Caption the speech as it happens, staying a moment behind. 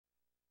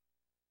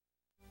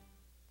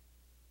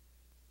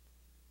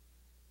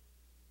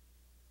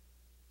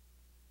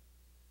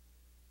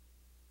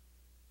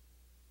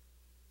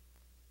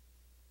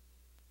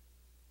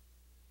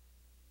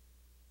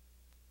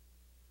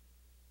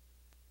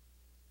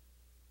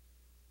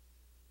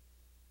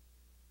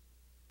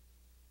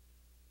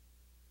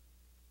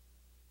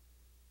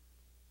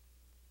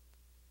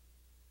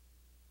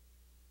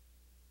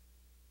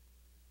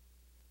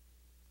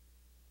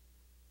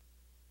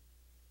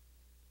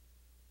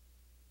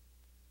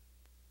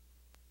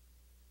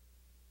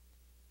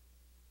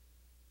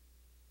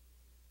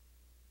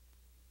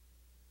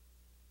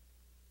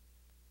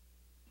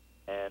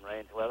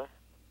range weather.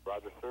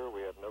 Roger, sir.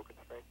 We have no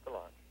constraints to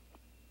launch.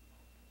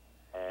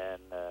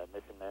 And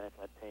mission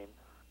management team.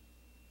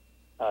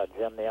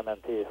 Jim, the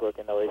MMT is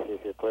working, no issues.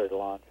 You're clear to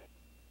launch.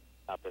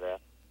 Copy that.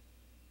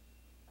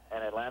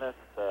 And Atlantis,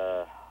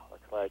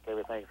 looks like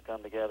everything's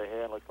come together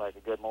here. It looks like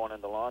a good morning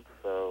to launch.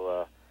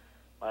 So,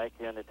 Mike,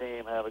 you and the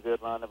team have a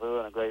good rendezvous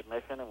and a great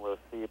mission, and we'll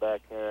see you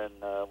back here in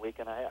a week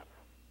and a half.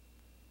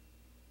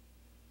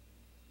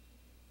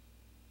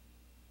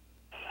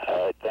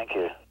 All right, thank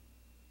you.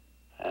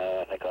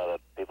 I thank all the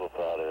people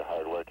for all their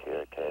hard work here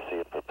at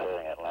KSC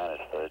preparing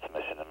Atlantis for its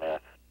mission to Mir.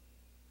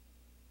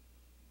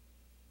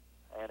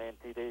 And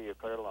NTD, you're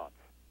clear to launch.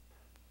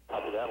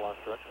 Copy that, launch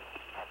director.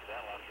 Copy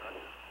that, launch director.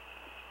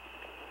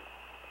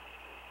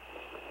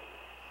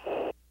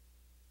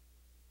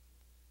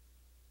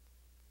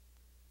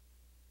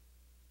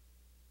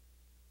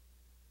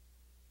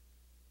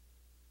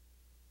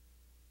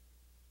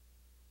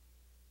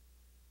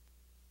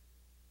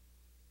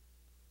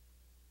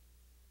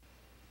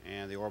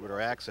 And the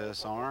orbiter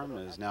access arm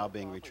is now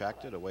being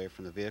retracted away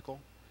from the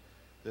vehicle.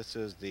 This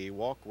is the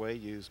walkway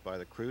used by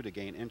the crew to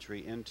gain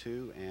entry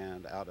into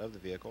and out of the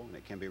vehicle, and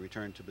it can be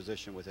returned to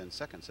position within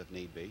seconds if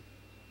need be.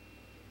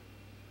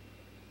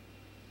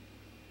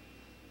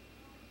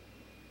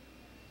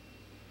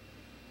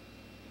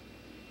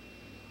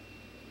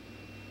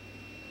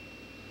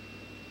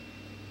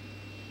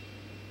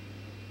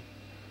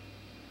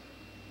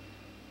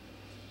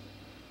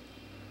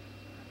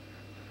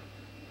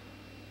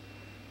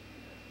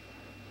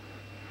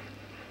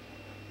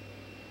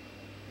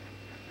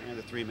 And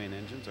the 3 main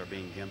engines are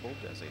being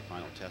gimbaled as a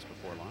final test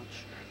before launch.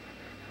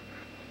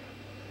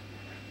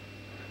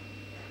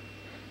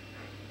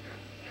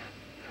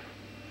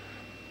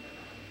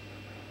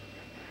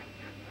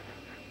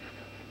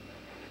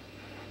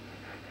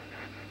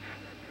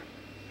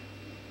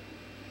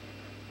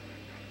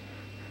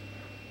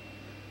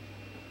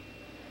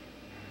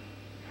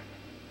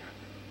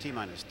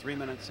 T-minus 3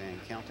 minutes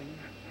and counting,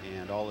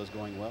 and all is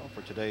going well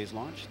for today's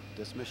launch.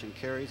 This mission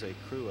carries a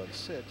crew of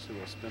 6 who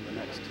will spend the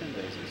next 10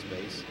 days in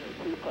space,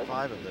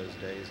 5 of those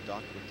days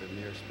docked with the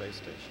Mir space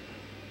station.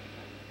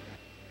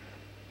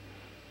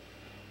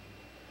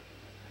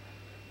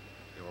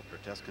 The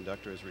orbiter test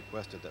conductor has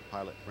requested that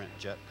pilot Brent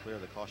Jett clear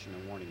the caution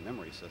and warning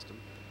memory system.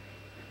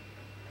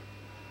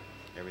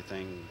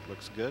 Everything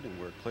looks good, and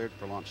we're cleared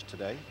for launch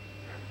today.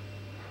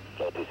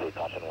 So TC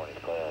caution warning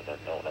is clear, and there's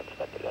no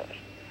unexpected damage.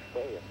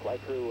 Okay, and flight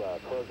crew,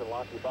 close the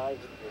launch device,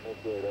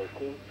 initiate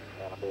O2,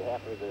 and on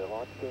behalf of the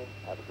launch team,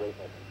 have a great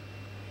mission.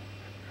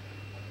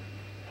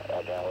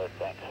 Roger,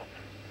 thanks.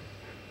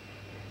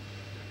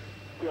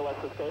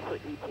 CLS is go for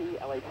ET,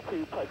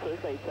 LH2, flight clear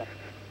station.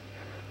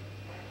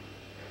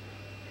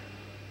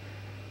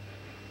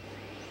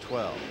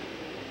 12,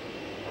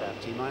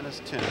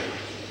 T-minus 10,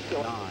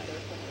 9,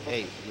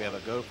 8. We have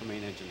a go for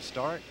main engine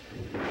start.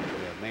 We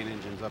have main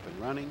engines up and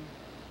running.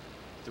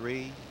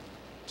 3,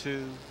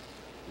 2,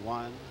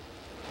 1.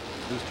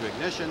 Booster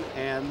ignition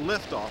and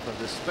liftoff of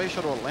the Space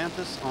Shuttle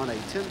Atlantis on a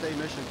 10-day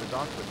mission to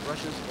dock with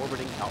Russia's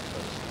orbiting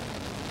outpost.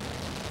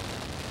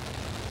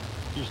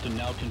 Houston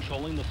now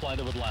controlling the flight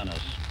of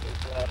Atlantis.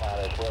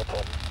 Atlantis,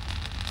 welcome.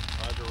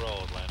 Roger,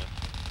 roll, Atlantis.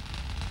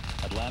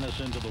 Atlantis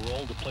into the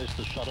roll to place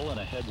the shuttle in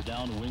a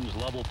heads-down,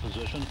 wings-level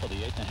position for the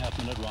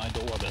 8.5-minute ride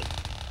to orbit.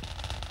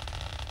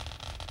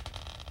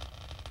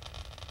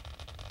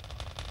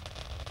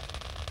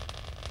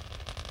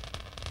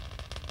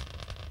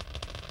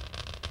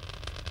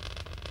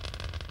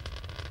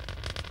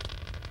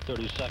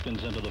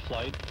 Seconds into the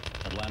flight,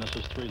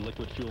 Atlantis' 3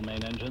 liquid fuel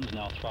main engines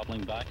now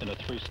throttling back in a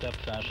 3-step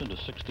fashion to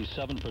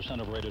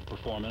 67% of rated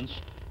performance.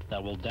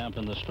 That will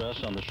dampen the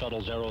stress on the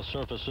shuttle's aero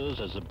surfaces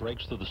as it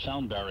breaks through the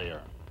sound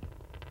barrier.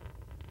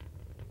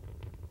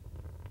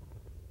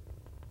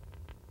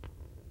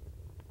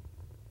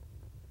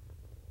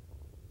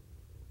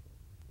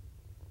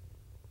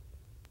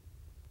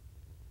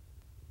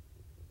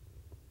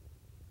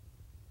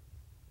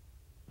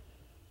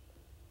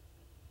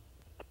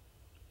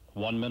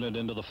 One minute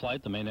into the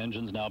flight, the main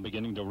engine's now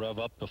beginning to rev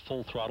up to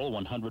full throttle,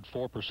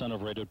 104%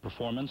 of rated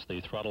performance.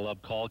 The throttle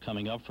up call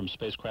coming up from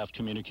spacecraft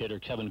communicator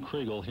Kevin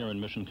Kriegel here in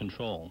Mission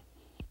Control.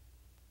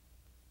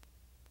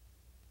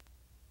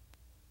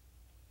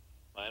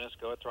 Atlantis,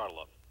 go at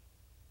throttle up.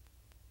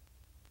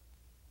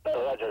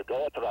 Roger,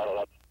 go at throttle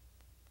up.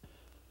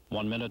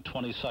 1 minute,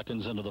 20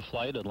 seconds into the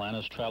flight,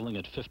 Atlantis traveling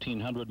at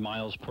 1,500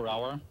 miles per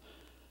hour.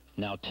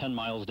 Now 10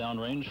 miles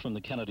downrange from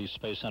the Kennedy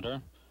Space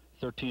Center,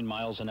 13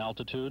 miles in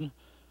altitude.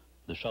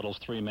 The shuttle's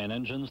 3 main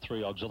engines,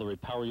 3 auxiliary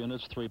power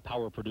units, 3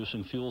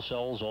 power-producing fuel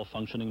cells, all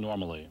functioning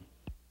normally.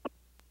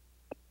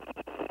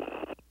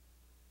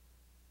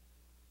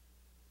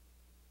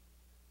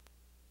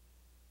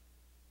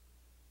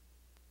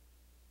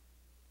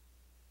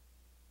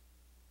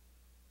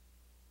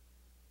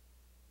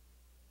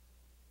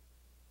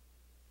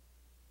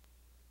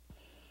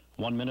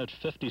 One minute,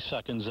 50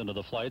 seconds into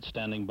the flight,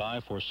 standing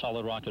by for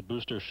solid rocket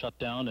booster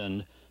shutdown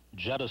and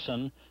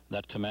jettison.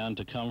 That command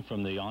to come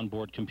from the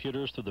onboard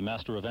computers through the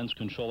master events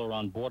controller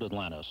on board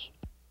Atlantis.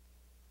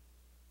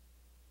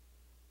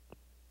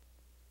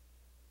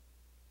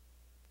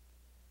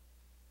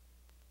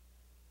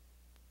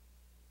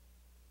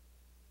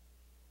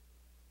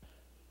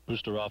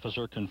 Booster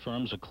officer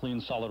confirms a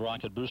clean solid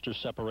rocket booster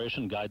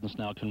separation. Guidance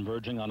now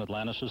converging on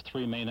Atlantis'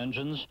 3 main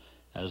engines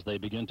as they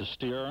begin to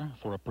steer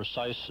for a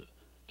precise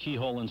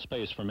keyhole in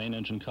space for main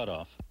engine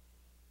cutoff.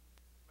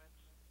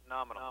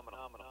 Nominal.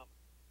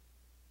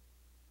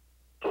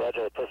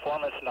 Roger,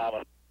 performance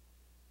nominal.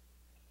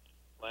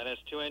 Atlantis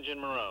 2 engine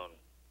maroon.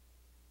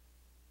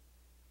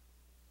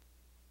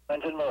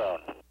 Engine maroon.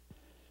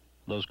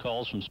 Those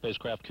calls from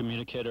spacecraft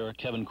communicator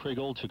Kevin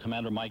Kriegel to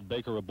Commander Mike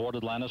Baker aboard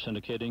Atlantis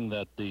indicating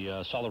that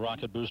the solid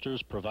rocket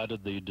boosters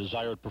provided the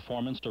desired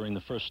performance during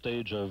the first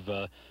stage of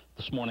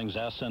this morning's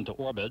ascent to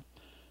orbit.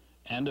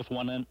 And if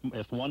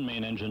one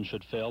main engine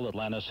should fail,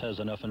 Atlantis has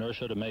enough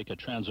inertia to make a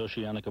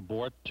transoceanic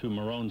abort to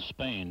Morón,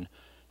 Spain.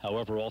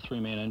 However, all 3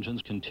 main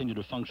engines continue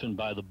to function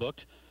by the book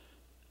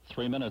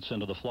 3 minutes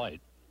into the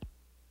flight.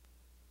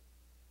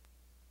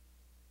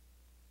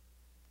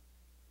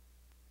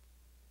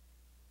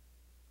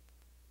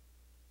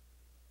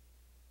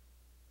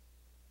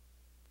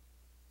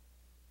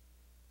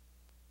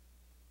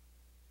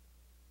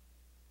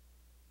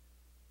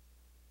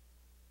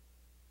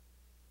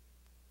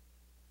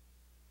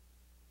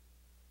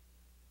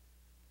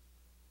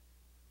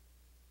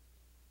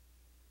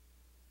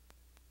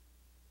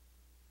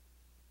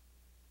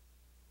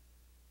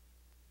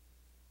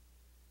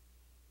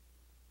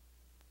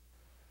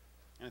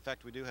 And in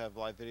fact, we do have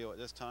live video at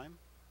this time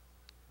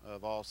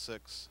of all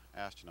 6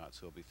 astronauts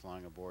who will be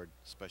flying aboard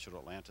Special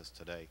Atlantis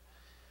today.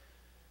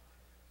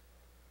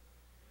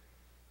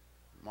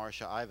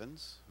 Marcia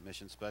Ivins,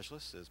 mission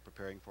specialist, is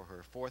preparing for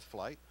her 4th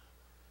flight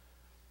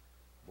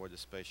aboard the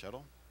space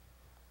shuttle.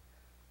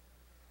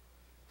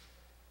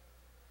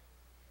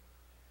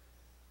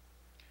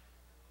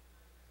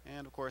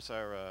 And of course,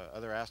 our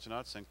other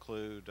astronauts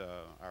include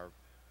our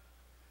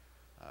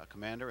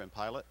commander and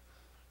pilot,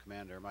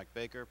 Commander Mike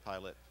Baker,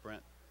 pilot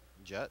Brent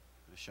Jett,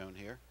 as shown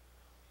here.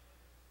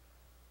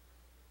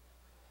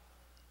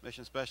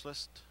 Mission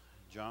specialist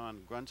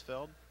John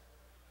Grunsfeld.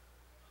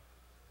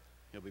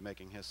 He'll be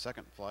making his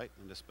 2nd flight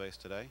into space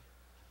today.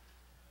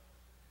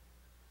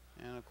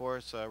 And of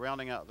course,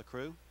 rounding out the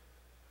crew,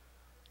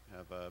 we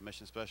have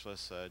mission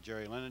specialist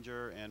Jerry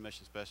Leninger and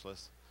mission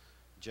specialist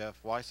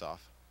Jeff Weisoff.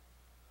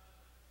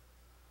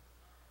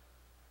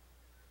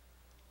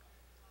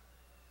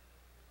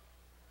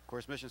 Of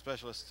course, mission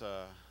specialist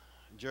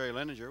Jerry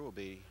Leninger will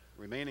be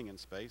remaining in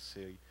space.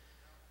 He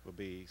will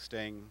be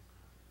staying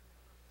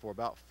for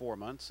about 4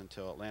 months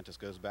until Atlantis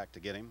goes back to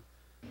get him.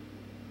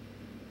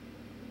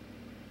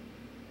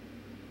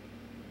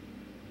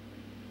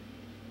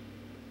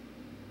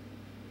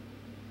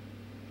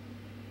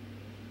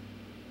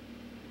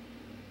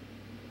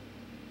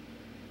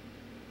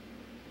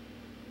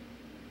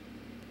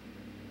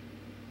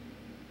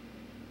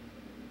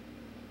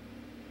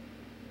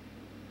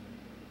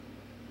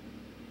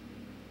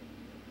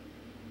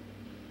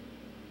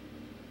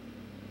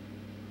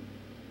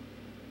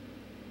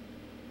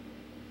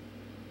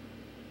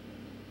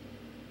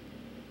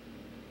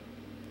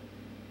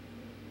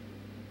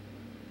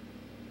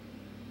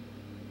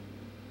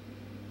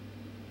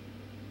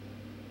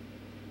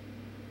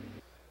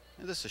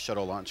 And this is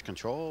shuttle launch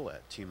control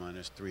at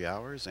T-minus 3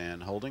 hours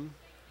and holding.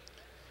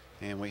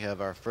 And we have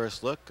our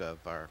first look of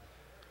our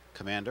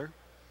commander,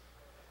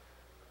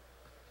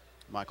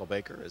 Michael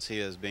Baker, as he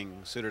is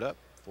being suited up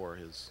for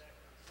his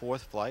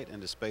 4th flight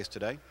into space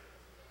today.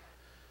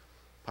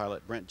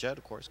 Pilot Brent Jett,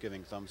 of course,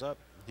 giving thumbs up.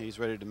 He's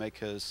ready to make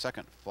his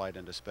 2nd flight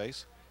into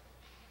space.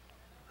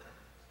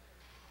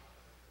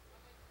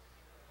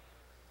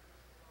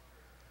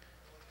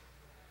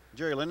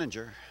 Jerry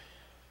Leninger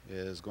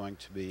is going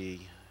to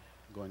be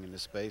going into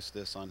space,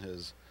 this on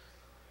his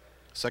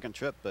 2nd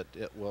trip, but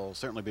it will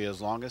certainly be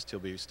his longest. He'll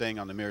be staying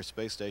on the Mir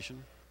space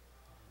station.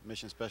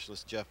 Mission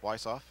specialist Jeff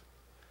Weisoff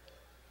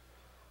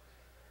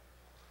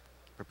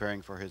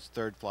preparing for his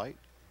 3rd flight.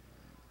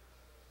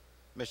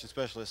 Mission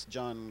specialist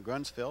John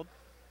Grunsfeld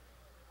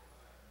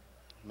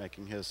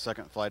making his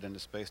 2nd flight into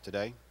space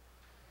today.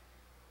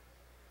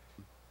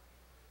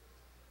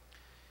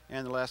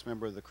 And the last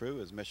member of the crew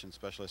is mission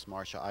specialist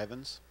Marcia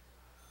Ivins.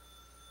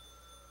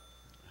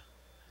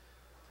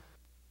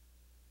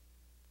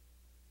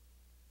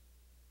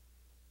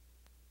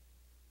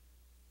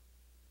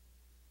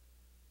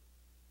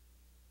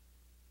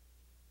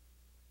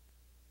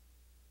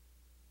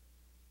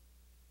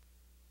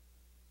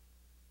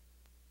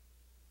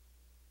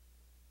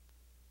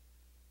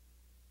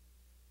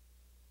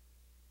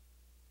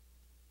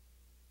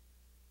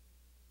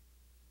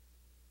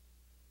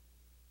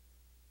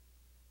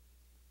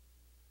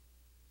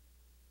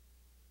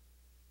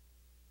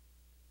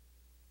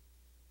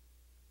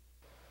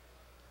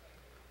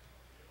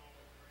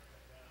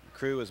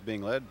 Crew is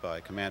being led by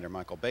Commander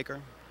Michael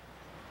Baker,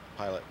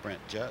 pilot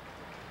Brent Jett,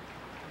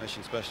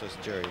 mission specialist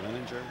Jerry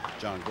Leninger,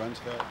 John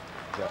Grunsfeld,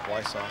 Jeff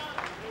Weisoff,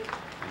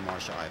 and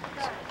Marcia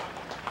Ivins.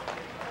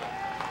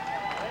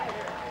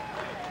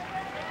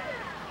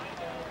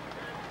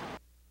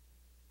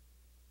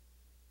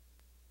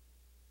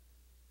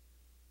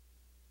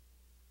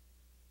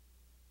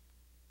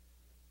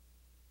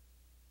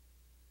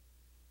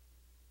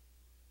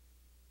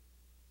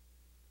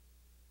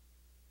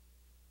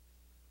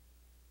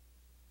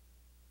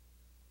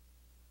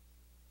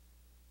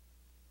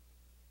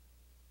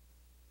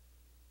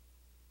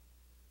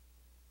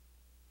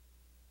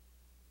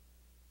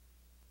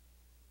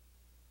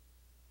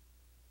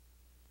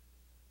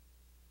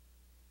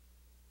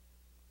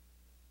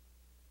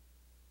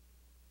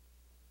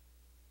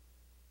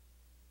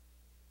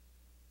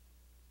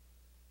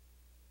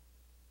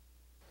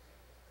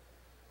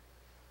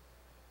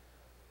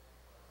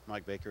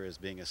 Mike Baker is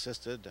being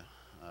assisted,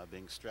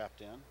 being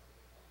strapped in.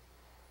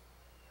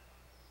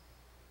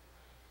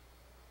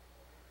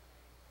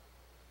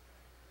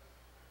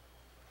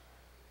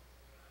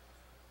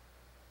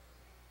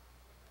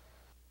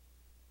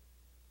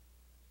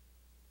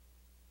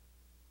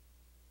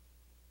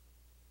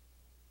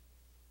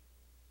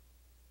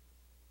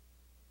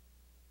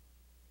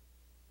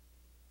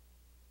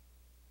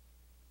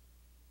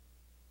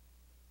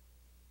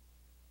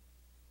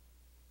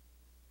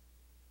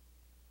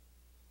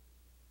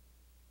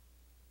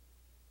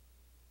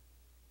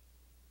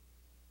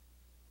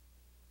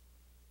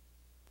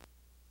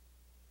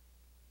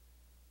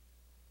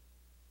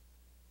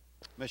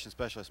 Mission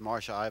Specialist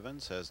Marcia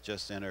Ivins has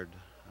just entered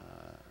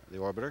the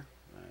orbiter.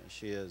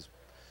 She is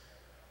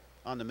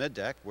on the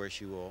mid-deck where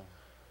she will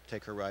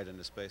take her ride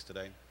into space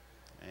today,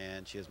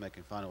 and she is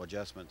making final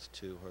adjustments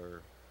to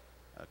her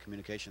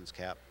communications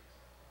cap.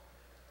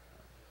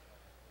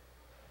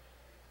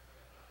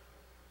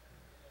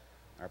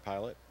 Our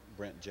pilot,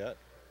 Brent Jett,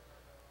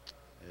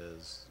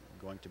 is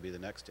going to be the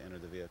next to enter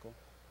the vehicle,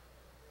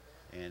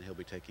 and he'll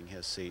be taking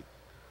his seat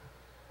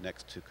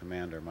next to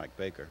Commander Mike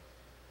Baker.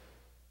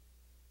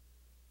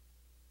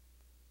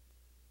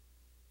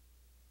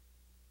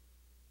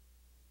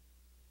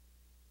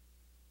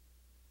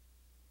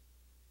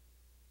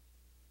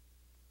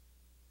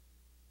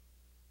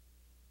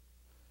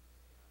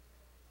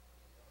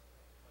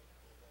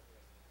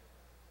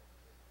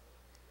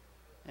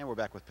 And we're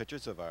back with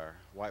pictures of our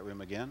white room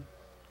again.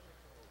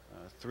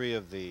 3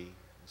 of the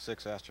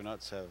 6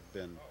 astronauts have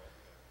been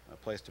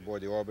placed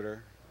aboard the orbiter.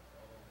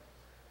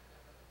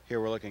 Here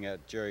we're looking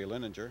at Jerry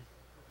Lininger,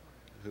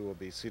 who will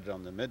be seated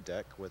on the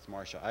mid-deck with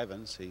Marcia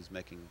Ivins.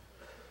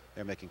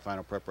 They're making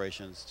final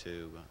preparations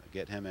to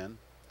get him in.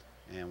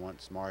 And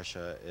once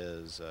Marcia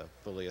is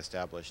fully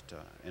established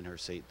in her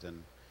seat,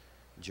 then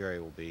Jerry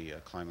will be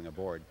climbing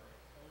aboard.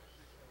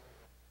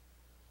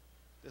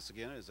 This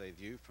again is a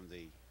view from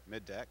the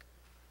mid-deck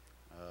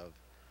of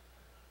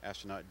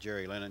astronaut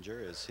Jerry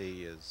Lininger as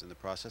he is in the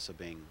process of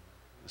being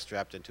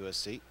strapped into his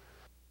seat.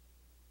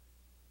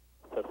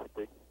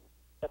 FCT.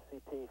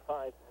 FCT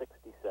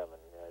 567,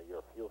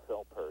 your fuel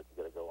cell purge.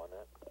 You got to go on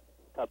that.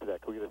 Copy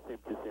that. Can we get a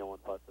CMQC on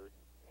 153?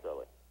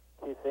 Surely.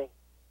 QC?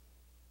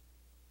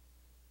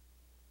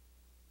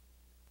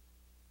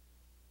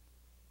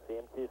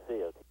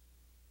 CMQC, okay.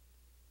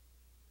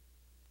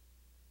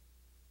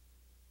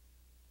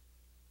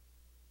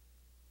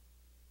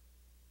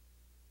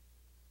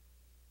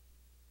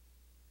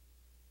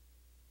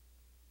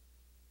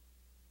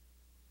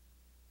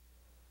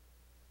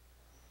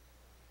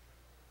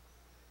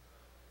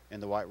 In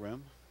the white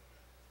room,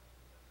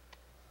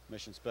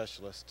 mission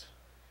specialist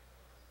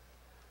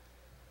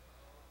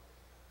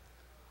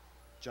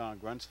John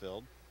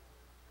Grunsfield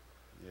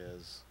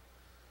is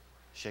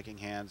shaking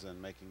hands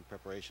and making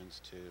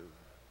preparations to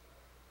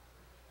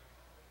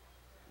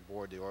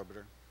board the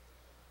orbiter.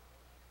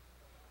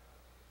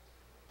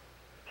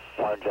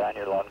 Morning, John.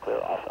 You're loud and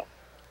clear. Awesome.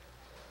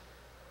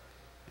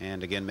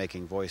 And again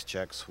making voice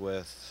checks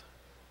with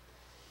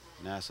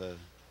NASA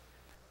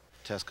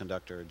test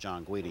conductor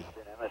John Guidi.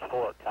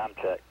 MS4, com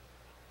check.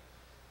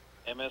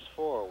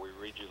 MS4, we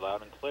read you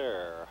loud and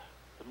clear.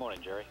 Good morning,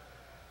 Jerry.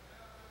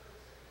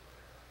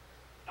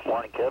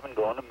 Morning, Kevin.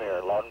 Going to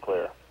mirror, loud and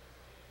clear.